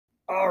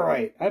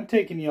Alright, I'm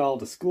taking y'all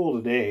to school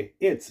today.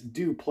 It's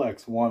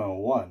Duplex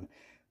 101.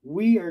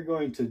 We are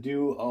going to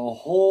do a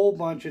whole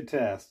bunch of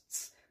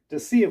tests to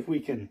see if we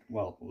can,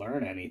 well,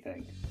 learn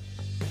anything.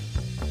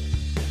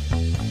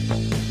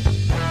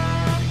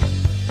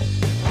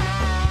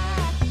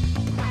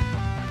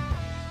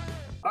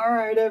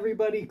 Alright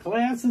everybody,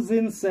 class is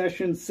in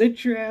session.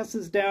 Sit your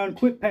asses down,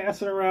 quit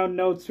passing around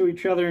notes to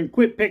each other, and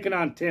quit picking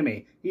on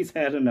Timmy. He's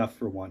had enough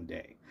for one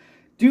day.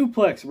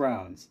 Duplex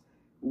rounds.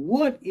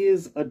 What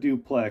is a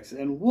duplex,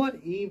 and what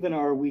even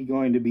are we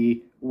going to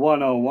be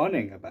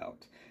 101ing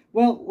about?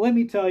 Well, let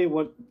me tell you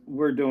what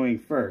we're doing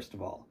first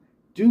of all.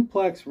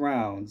 Duplex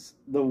rounds,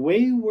 the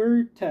way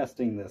we're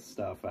testing this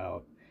stuff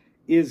out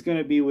is going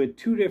to be with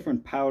two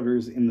different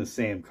powders in the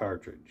same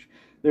cartridge.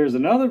 There's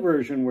another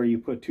version where you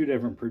put two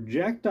different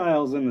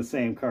projectiles in the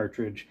same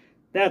cartridge.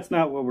 That's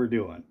not what we're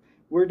doing.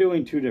 We're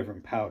doing two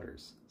different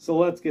powders. So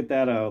let's get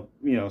that out,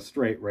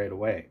 straight right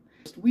away.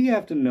 We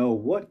have to know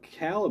what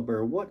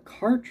caliber, what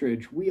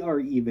cartridge we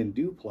are even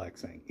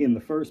duplexing in the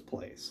first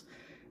place.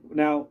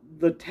 Now,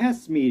 the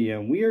test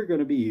medium we are going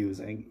to be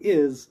using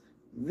is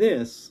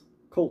this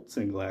Colt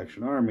Single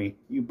Action Army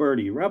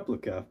Uberti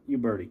replica,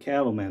 Uberti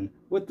Cattleman,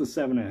 with the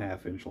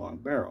 7.5-inch long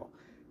barrel.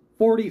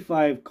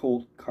 45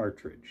 Colt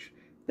cartridge.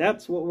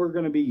 That's what we're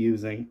going to be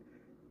using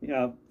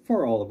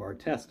for all of our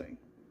testing.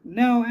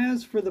 Now,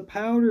 as for the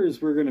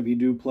powders we're going to be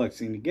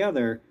duplexing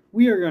together,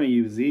 we are going to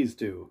use these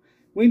two.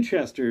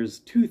 Winchester's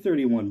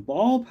 231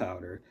 ball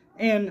powder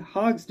and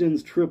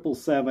Hogsden's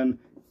 777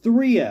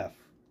 3F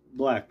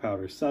black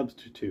powder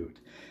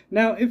substitute.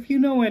 Now, if you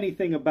know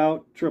anything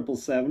about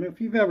 777, if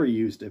you've ever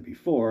used it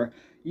before,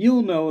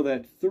 you'll know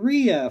that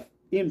 3F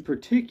in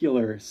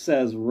particular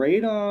says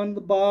right on the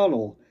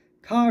bottle,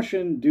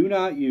 caution, do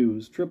not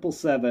use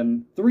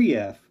 777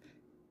 3F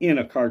in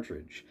a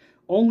cartridge.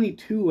 Only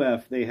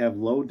 2F they have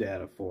low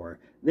data for.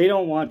 They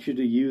don't want you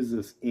to use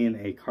this in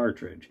a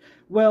cartridge.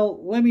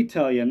 Well, let me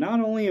tell you,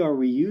 not only are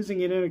we using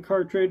it in a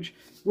cartridge,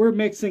 we're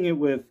mixing it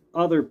with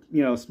other,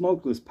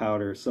 smokeless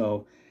powder.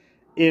 So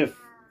if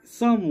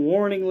some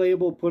warning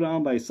label put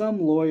on by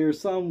some lawyer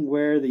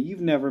somewhere that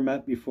you've never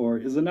met before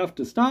is enough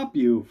to stop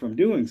you from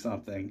doing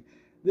something,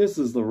 this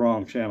is the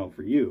wrong channel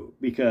for you.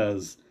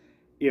 Because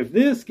if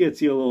this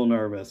gets you a little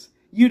nervous,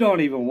 you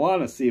don't even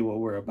want to see what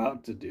we're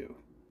about to do.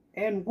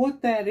 And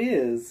what that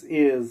is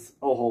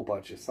a whole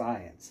bunch of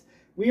science.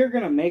 We are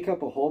going to make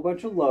up a whole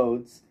bunch of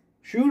loads,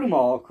 shoot them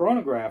all,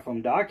 chronograph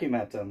them,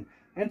 document them,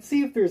 and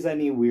see if there's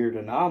any weird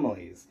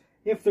anomalies,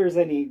 if there's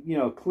any,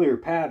 clear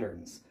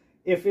patterns,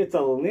 if it's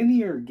a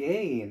linear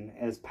gain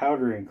as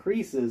powder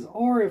increases,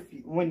 or if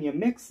when you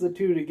mix the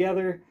two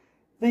together,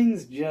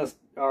 things just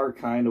are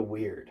kind of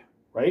weird,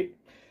 right?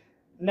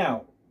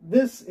 Now,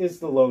 this is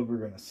the load we're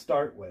going to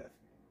start with.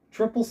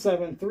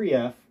 777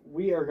 3F,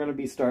 we are going to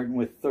be starting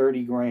with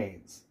 30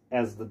 grains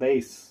as the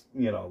base,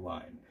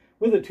 line,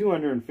 with a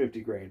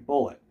 250 grain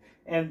bullet.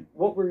 And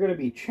what we're going to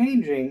be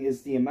changing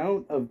is the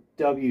amount of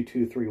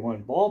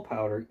W231 ball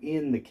powder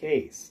in the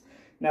case.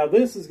 Now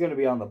this is going to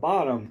be on the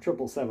bottom,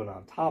 777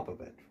 on top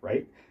of it,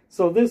 right?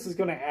 So this is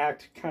going to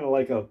act kind of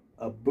like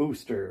a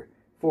booster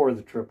for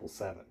the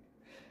 777.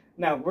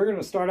 Now we're going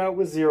to start out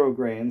with 0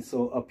 grains,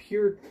 so a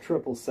pure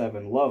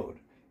 777 load.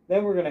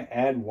 Then we're going to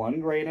add 1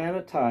 grain at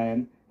a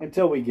time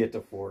until we get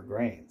to 4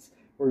 grains.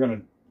 We're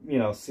going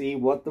to, see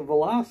what the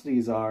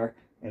velocities are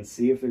and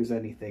see if there's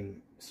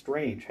anything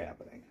strange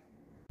happening.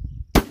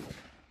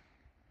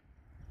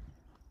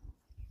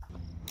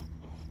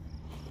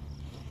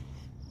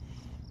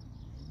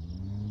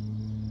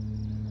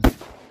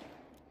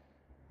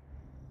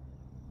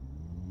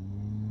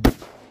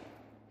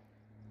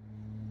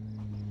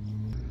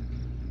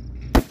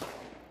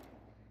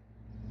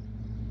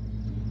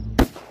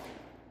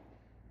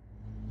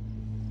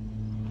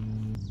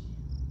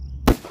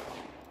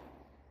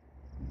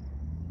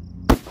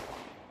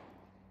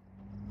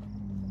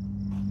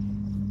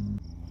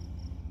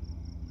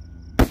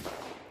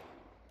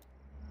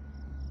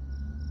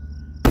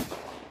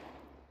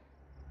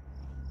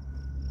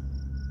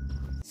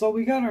 So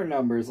we got our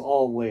numbers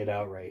all laid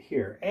out right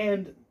here,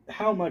 and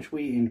how much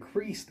we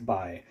increased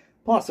by,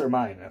 plus or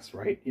minus,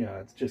 right?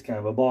 It's just kind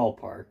of a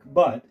ballpark,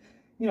 but,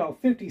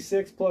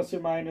 56 plus or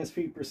minus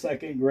feet per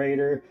second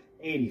greater,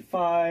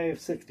 85,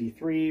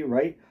 63,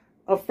 right?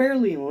 A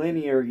fairly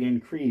linear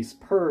increase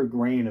per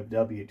grain of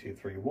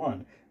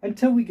W231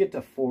 until we get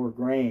to 4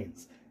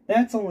 grains.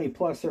 That's only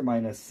plus or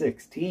minus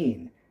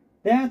 16.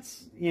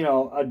 That's,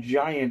 a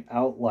giant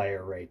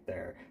outlier right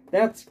there.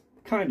 That's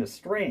kind of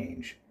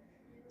strange.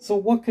 So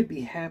what could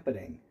be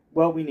happening?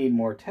 Well, we need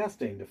more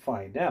testing to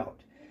find out.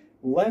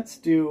 Let's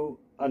do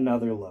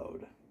another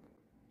load.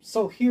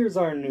 So here's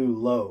our new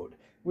load.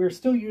 We're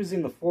still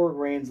using the 4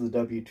 grains of the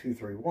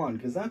W231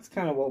 because that's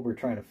kind of what we're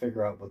trying to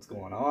figure out what's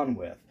going on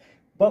with.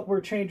 But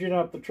we're changing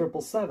up the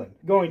 777,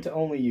 going to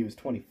only use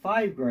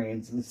 25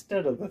 grains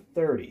instead of the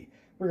 30.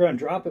 We're going to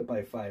drop it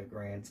by 5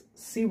 grains,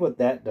 see what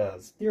that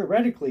does.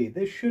 Theoretically,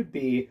 this should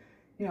be,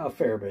 a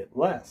fair bit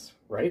less,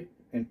 right?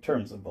 In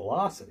terms of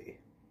velocity.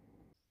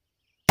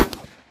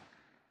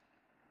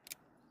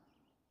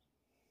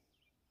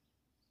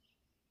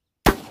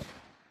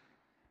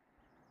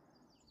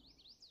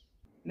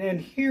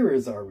 And here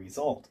is our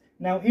result.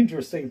 Now,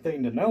 interesting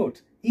thing to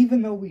note,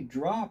 even though we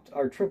dropped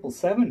our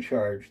 777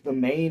 charge, the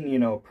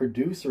main,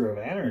 producer of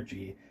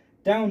energy,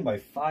 down by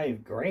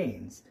 5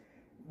 grains,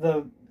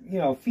 the,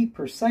 feet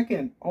per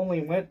second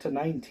only went to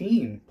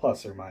 19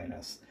 plus or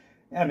minus.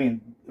 I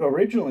mean,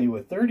 originally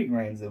with 30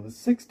 grains, it was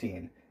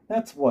 16.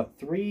 That's what,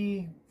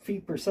 3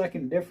 feet per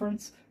second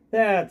difference?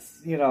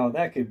 That's,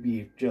 that could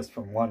be just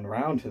from one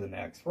round to the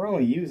next. We're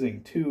only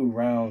using 2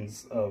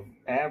 rounds of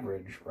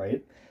average,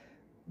 right?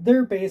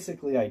 They're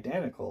basically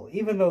identical,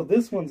 even though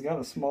this one's got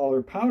a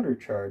smaller powder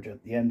charge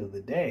at the end of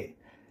the day.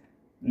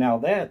 Now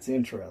that's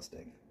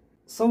interesting.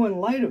 So in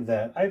light of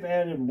that, I've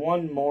added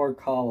one more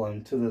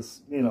column to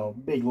this,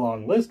 big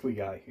long list we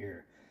got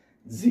here.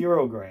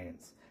 0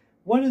 grains.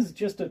 What does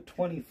just a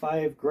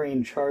 25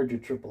 grain charge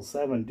of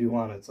 777 do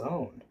on its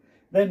own?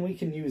 Then we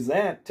can use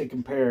that to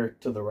compare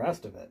to the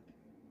rest of it.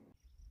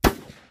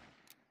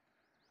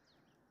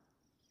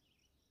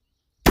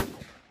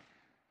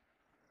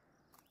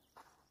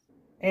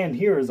 And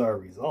here is our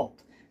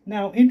result.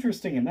 Now,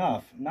 interesting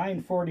enough,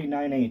 940,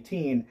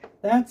 918,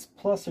 that's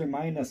plus or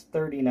minus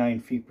 39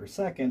 feet per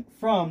second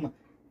from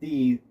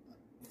the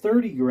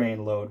 30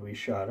 grain load we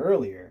shot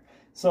earlier.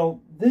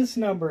 So this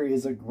number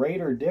is a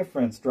greater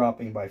difference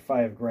dropping by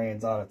 5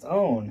 grains on its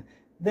own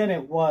than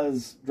it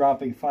was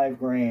dropping 5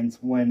 grains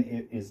when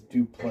it is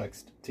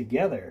duplexed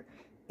together.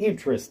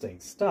 Interesting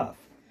stuff.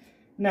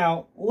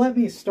 Now, let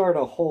me start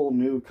a whole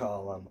new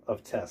column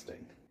of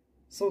testing.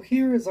 So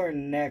here is our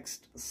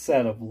next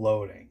set of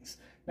loadings.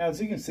 Now, as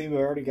you can see, we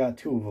already got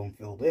 2 of them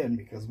filled in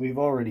because we've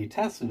already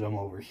tested them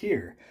over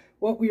here.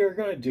 What we are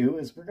going to do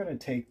is we're going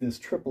to take this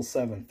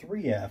 777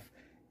 3F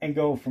and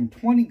go from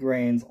 20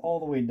 grains all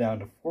the way down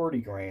to 40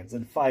 grains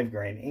in 5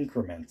 grain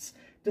increments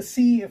to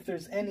see if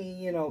there's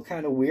any,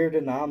 kind of weird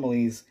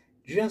anomalies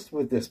just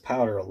with this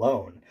powder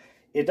alone.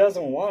 It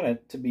doesn't want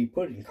it to be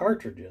put in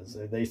cartridges.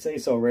 They say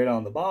so right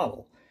on the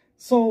bottle.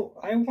 So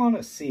I want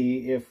to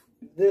see if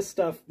this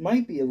stuff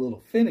might be a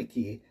little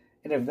finicky,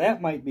 and if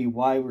that might be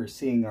why we're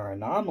seeing our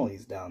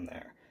anomalies down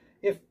there.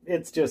 If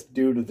it's just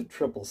due to the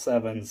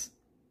 777's,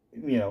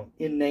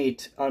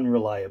 innate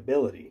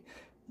unreliability.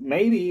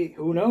 Maybe,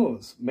 who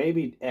knows,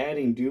 maybe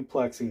adding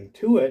duplexing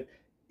to it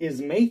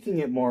is making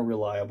it more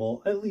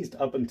reliable, at least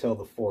up until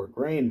the 4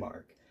 grain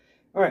mark.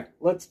 Alright,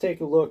 let's take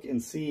a look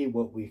and see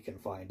what we can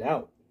find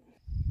out.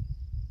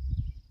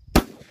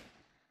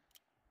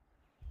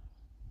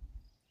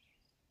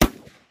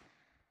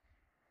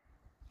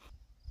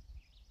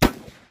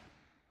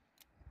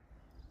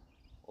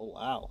 Oh,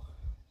 wow.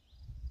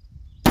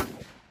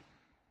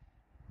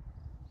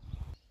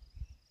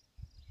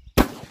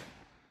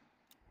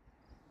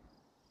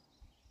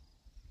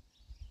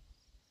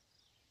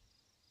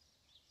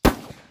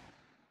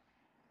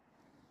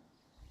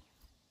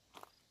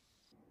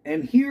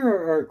 And here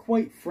are our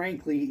quite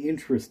frankly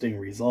interesting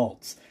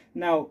results.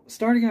 Now,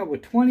 starting out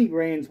with 20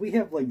 grains, we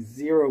have like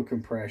 0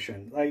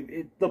 compression.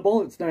 The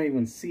bullet's not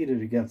even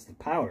seated against the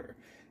powder.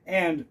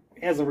 And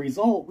as a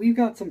result, we've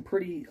got some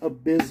pretty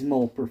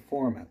abysmal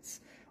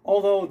performance.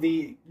 Although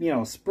the,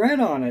 spread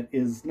on it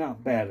is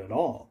not bad at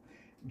all.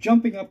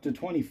 Jumping up to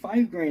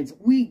 25 grains,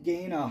 we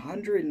gain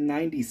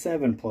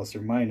 197 plus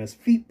or minus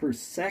feet per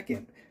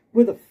second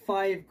with a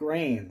 5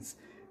 grains.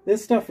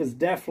 This stuff is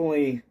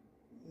definitely,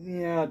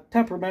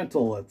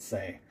 temperamental, let's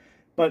say.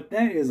 But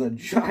that is a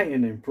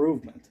giant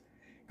improvement.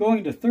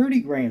 Going to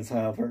 30 grains,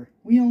 however,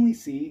 we only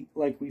see,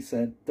 like we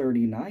said,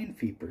 39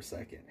 feet per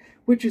second,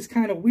 which is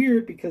kind of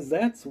weird because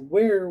that's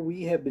where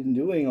we have been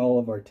doing all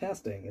of our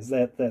testing, is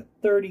that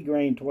 30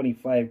 grain,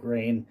 25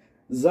 grain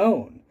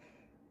zone.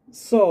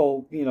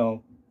 So,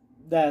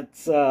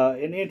 that's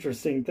an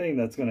interesting thing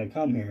that's going to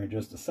come here in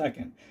just a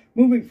second.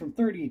 Moving from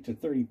 30 to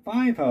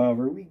 35,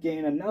 however, we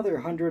gain another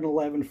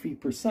 111 feet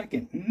per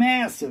second.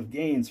 Massive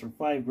gains for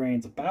 5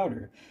 grains of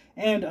powder.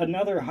 And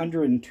another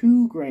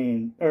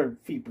 102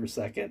 feet per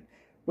second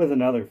with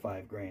another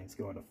 5 grains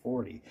going to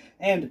 40.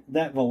 And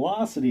that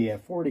velocity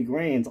at 40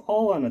 grains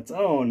all on its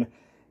own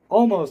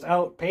almost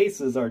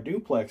outpaces our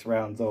duplex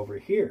rounds over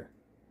here.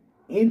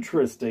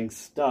 Interesting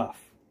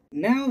stuff.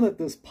 Now that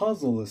this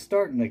puzzle is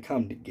starting to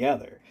come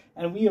together,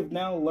 and we have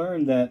now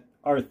learned that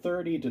our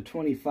 30 to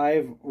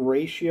 25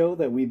 ratio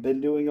that we've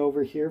been doing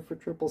over here for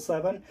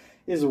 777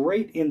 is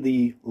right in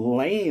the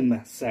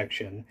lame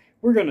section,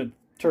 we're going to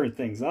turn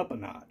things up a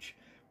notch.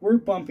 We're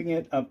bumping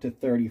it up to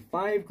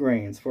 35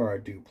 grains for our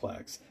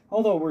duplex,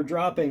 although we're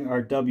dropping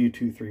our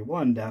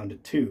W231 down to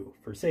 2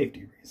 for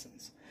safety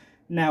reasons.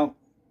 Now,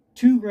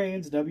 2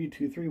 grains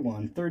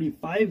W231,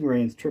 35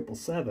 grains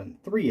 777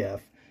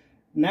 3F,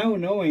 now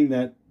knowing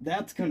that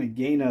that's going to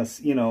gain us,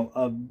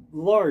 a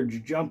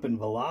large jump in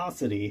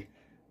velocity,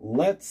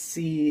 let's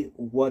see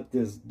what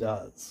this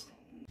does.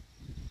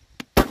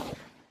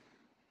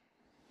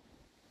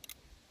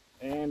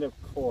 And of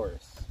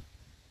course,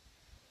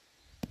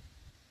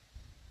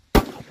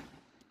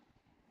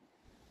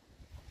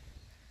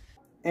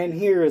 And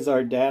here is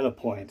our data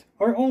point,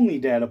 our only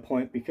data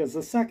point, because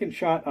the second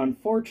shot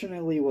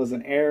unfortunately was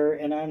an error,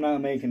 and I'm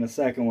not making a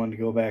second one to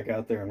go back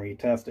out there and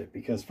retest it,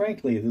 because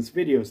frankly this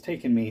video has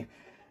taken me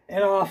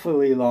an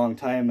awfully long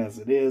time as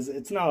it is.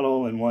 It's not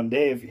all in one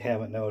day if you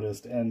haven't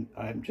noticed, and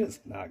I'm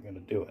just not going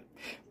to do it.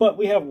 But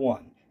we have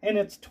one, and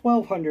it's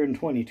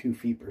 1,222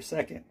 feet per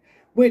second,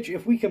 which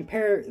if we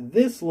compare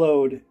this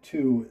load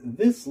to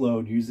this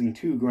load using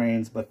 2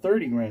 grains but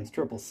 30 grains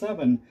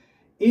 777,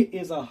 it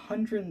is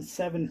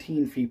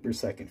 117 feet per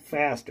second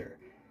faster.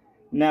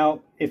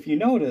 Now, if you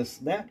notice,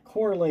 that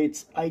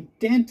correlates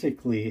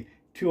identically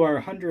to our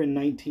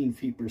 119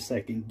 feet per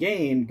second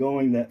gain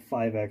going that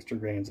 5 extra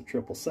grains of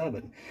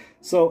 777.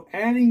 So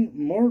adding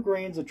more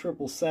grains of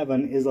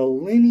 777 is a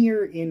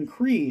linear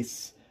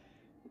increase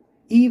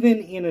even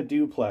in a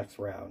duplex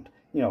round.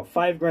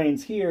 5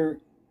 grains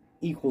here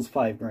equals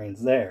 5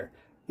 grains there.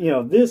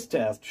 This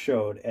test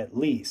showed at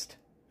least.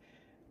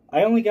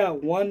 I only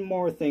got one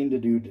more thing to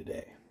do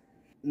today.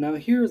 Now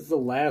here's the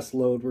last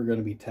load we're going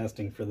to be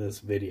testing for this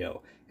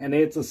video, and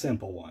it's a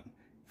simple one.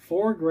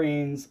 4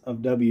 grains of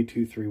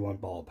W231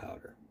 ball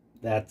powder.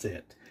 That's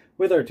it,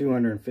 with our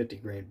 250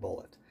 grain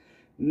bullet.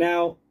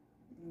 Now,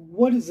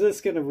 what is this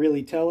going to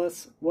really tell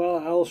us? Well,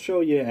 I'll show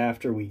you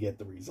after we get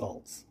the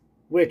results,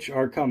 which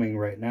are coming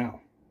right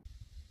now.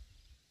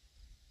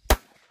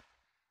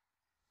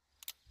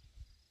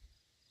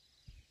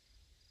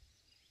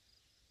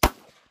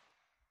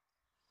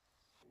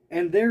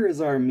 And there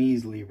is our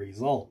measly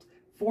result.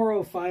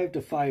 405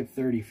 to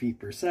 530 feet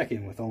per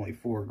second with only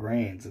 4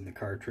 grains in the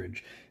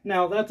cartridge.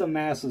 Now, that's a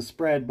massive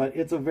spread, but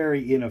it's a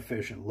very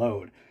inefficient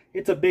load.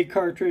 It's a big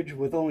cartridge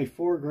with only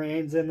 4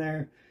 grains in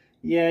there.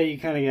 Yeah, you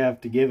kind of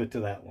have to give it to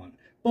that one.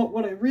 But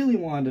what I really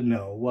wanted to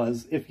know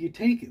was, if you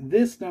take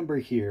this number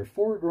here,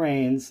 4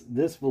 grains,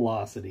 this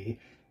velocity,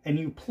 and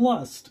you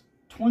plus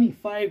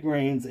 25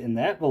 grains in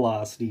that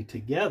velocity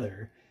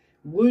together,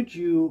 would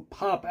you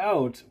pop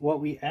out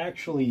what we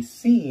actually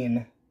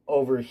seen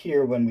over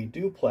here when we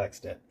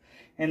duplexed it?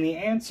 And the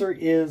answer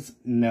is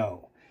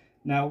no.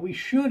 Now, we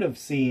should have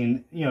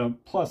seen,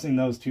 plussing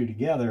those two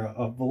together,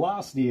 a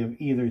velocity of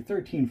either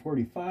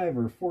 1345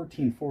 or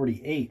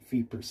 1448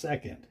 feet per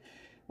second.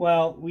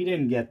 Well, we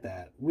didn't get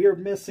that. We're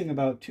missing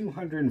about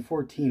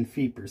 214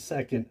 feet per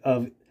second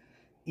of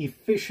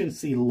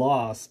efficiency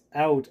loss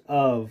out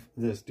of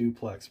this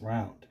duplex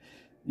round.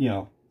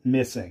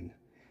 Missing.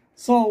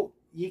 So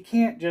you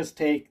can't just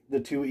take the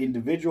two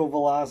individual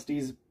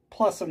velocities,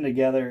 plus them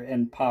together,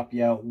 and pop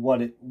you out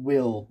what it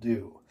will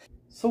do.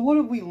 So what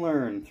have we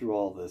learned through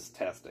all this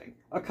testing?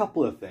 A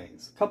couple of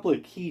things, a couple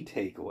of key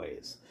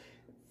takeaways.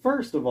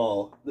 First of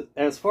all,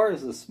 as far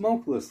as the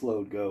smokeless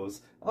load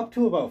goes, up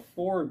to about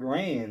 4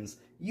 grains,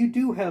 you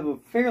do have a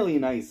fairly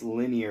nice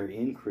linear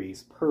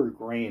increase per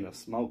grain of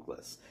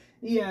smokeless.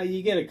 Yeah,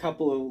 you get a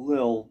couple of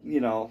little,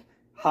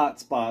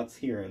 hot spots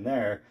here and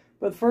there,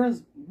 but for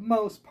the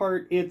most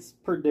part, it's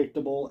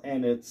predictable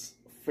and it's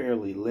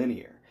fairly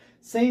linear.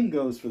 Same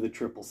goes for the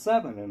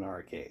 777 in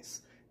our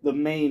case, the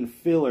main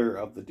filler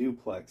of the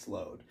duplex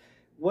load.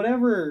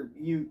 Whatever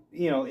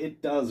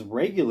it does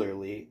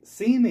regularly,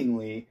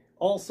 seemingly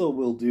also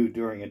will do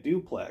during a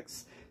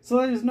duplex. So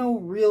there's no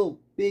real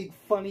big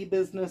funny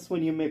business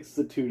when you mix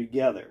the two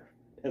together,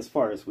 as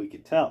far as we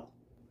could tell.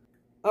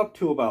 Up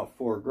to about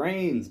 4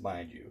 grains,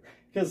 mind you.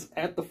 Because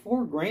at the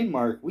 4 grain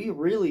mark, we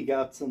really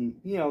got some,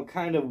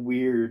 kind of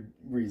weird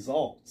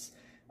results.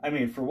 I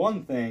mean, for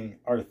one thing,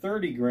 our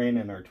 30 grain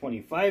and our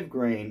 25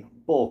 grain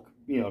bulk,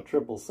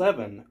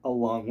 777,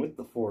 along with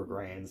the 4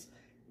 grains,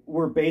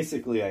 were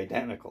basically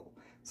identical.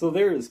 So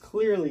there is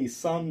clearly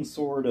some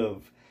sort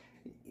of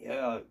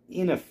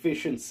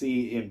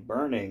inefficiency in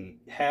burning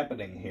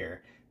happening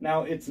here.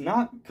 Now, it's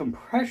not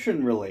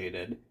compression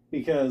related,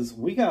 because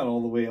we got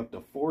all the way up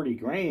to 40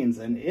 grains,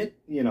 and it,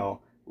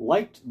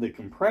 liked the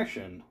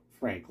compression,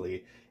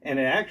 frankly, and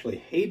it actually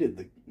hated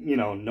the,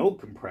 no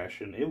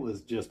compression. It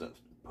was just a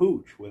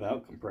pooch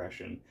without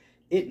compression.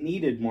 It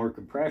needed more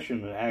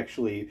compression to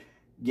actually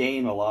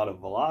gain a lot of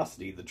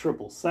velocity. The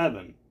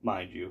 777,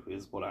 mind you,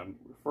 is what I'm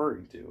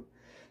referring to.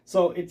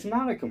 So it's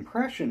not a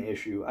compression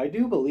issue. I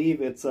do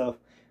believe it's a,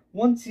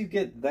 once you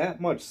get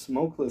that much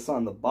smokeless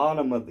on the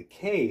bottom of the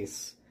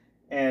case,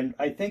 and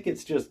I think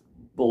it's just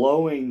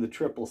blowing the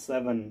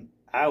 777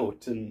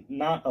 out and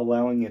not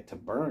allowing it to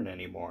burn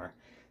anymore.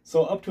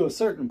 So up to a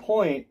certain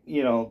point,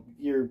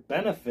 your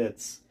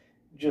benefits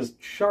just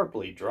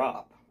sharply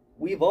drop.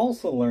 We've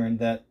also learned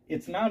that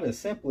it's not as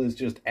simple as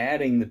just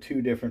adding the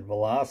 2 different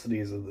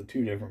velocities of the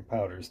 2 different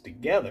powders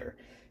together.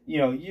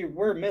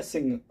 We're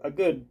missing a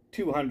good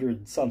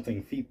 200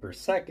 something feet per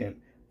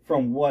second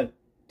from what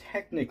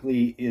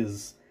technically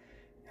is,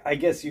 I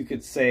guess you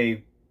could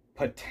say,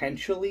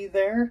 potentially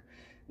there.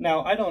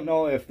 Now, I don't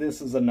know if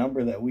this is a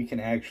number that we can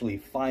actually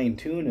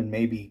fine-tune and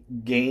maybe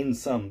gain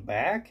some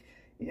back.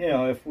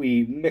 If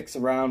we mix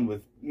around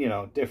with,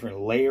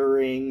 different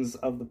layerings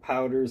of the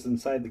powders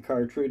inside the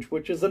cartridge,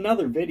 which is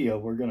another video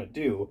we're going to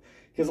do,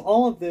 because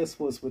all of this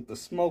was with the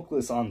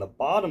smokeless on the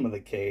bottom of the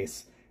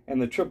case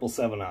and the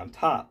 777 on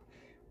top.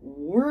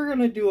 we're going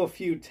to do a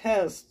few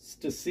tests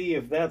to see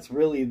if that's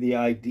really the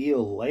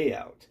ideal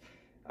layout.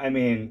 I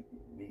mean,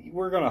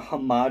 we're going to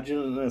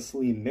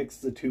homogeneously mix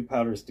the two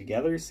powders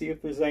together, see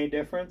if there's any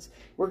difference.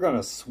 We're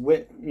going to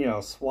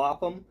swap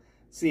them,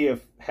 see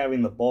if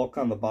having the bulk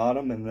on the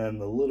bottom and then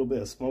the little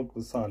bit of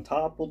smokeless on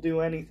top will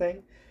do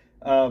anything.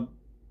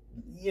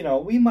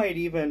 We might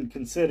even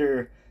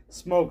consider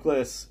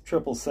smokeless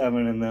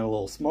 777 and then a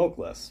little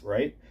smokeless,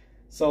 right?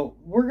 So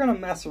we're going to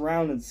mess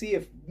around and see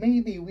if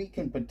maybe we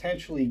can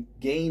potentially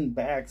gain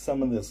back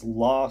some of this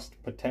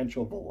lost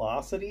potential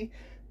velocity.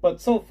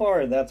 But so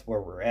far, that's where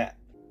we're at.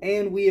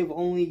 And we have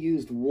only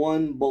used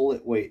one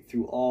bullet weight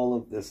through all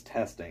of this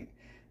testing.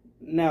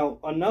 Now,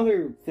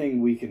 another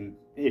thing we can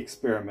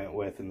experiment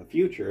with in the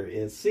future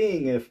is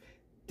seeing if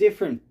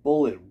different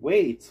bullet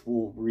weights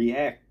will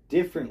react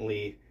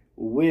differently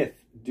with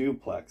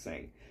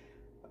duplexing.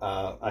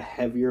 A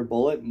heavier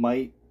bullet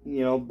might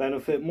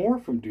benefit more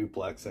from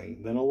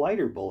duplexing than a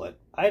lighter bullet.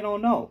 I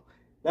don't know.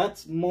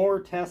 That's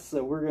more tests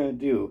that we're going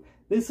to do.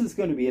 This is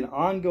going to be an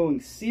ongoing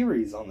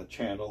series on the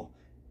channel,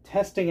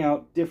 testing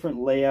out different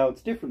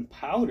layouts, different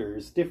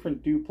powders,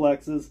 different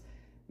duplexes,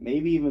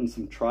 maybe even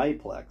some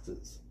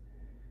triplexes.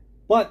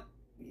 But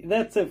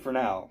that's it for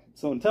now.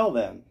 So until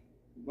then,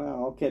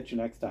 well, I'll catch you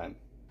next time.